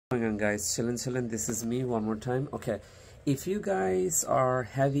Going on, guys? Chillin', this is me one more time. Okay, if you guys are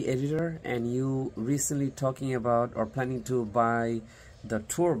heavy editor and you recently talking about or planning to buy the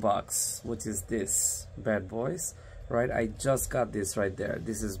tourbox, which is this bad boys, right? I just got this right there.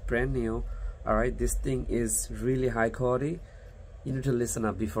 This is brand new. All right, this thing is really high quality. You need to listen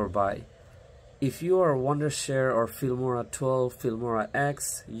up before buy. If you are a wondershare or filmora 12 filmora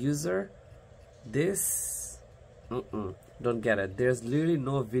X user, this don't get it. There's literally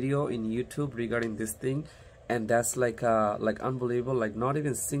no video in YouTube regarding this thing, and that's like unbelievable. Like not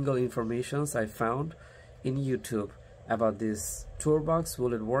even single informations I found in YouTube about this tourbox.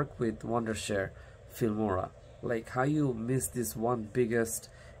 Will it work with wondershare filmora? Like how you miss this one biggest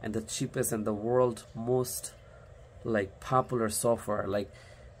and the cheapest and the world most like popular software. Like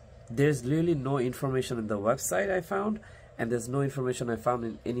there's literally no information in the website I found, and there's no information I found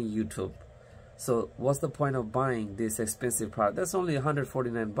in any YouTube. So what's the point of buying this expensive product? That's only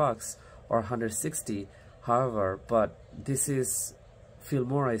 149 bucks or 160. However, but this is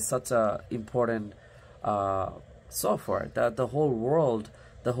filmora is such a important software that the whole world,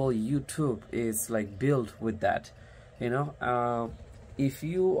 the whole YouTube is like built with that, you know. If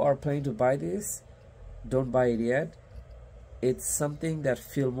you are planning to buy this, don't buy it yet. It's something that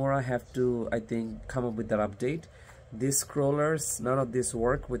filmora have to, I think, come up with that update. These scrollers, none of this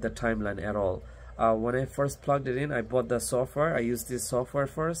work with the timeline at all. When I first plugged it in, I bought the software. I used this software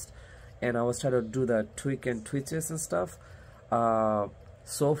first, and I was trying to do the tweak and twitches and stuff.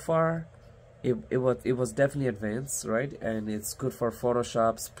 So far, it was definitely advanced, right? And it's good for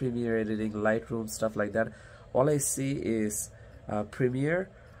Photoshop's Premiere editing, Lightroom, stuff like that. All I see is Premiere.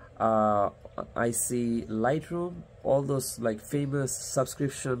 I see Lightroom, all those like famous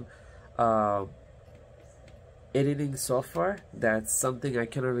subscription editing software. That's something I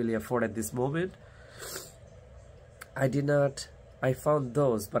cannot really afford at this moment. I found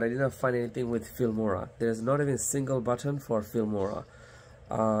those, but I did not find anything with filmora. There's not even a single button for filmora.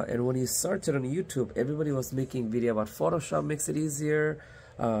 And when you search it on YouTube, everybody was making video about Photoshop makes it easier,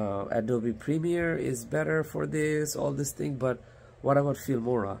 Adobe Premiere is better for this, all this thing. But what about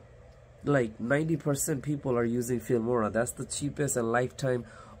filmora? Like 90% people are using filmora. That's the cheapest and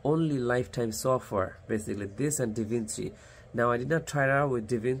only lifetime software, basically. This and DaVinci. Now I did not try it out with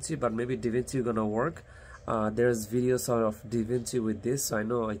DaVinci, but maybe DaVinci gonna work. There's videos of DaVinci with this, so I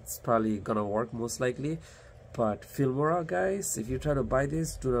know it's probably gonna work most likely. But filmora, guys, if you try to buy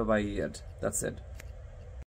this, do not buy it yet. That's it.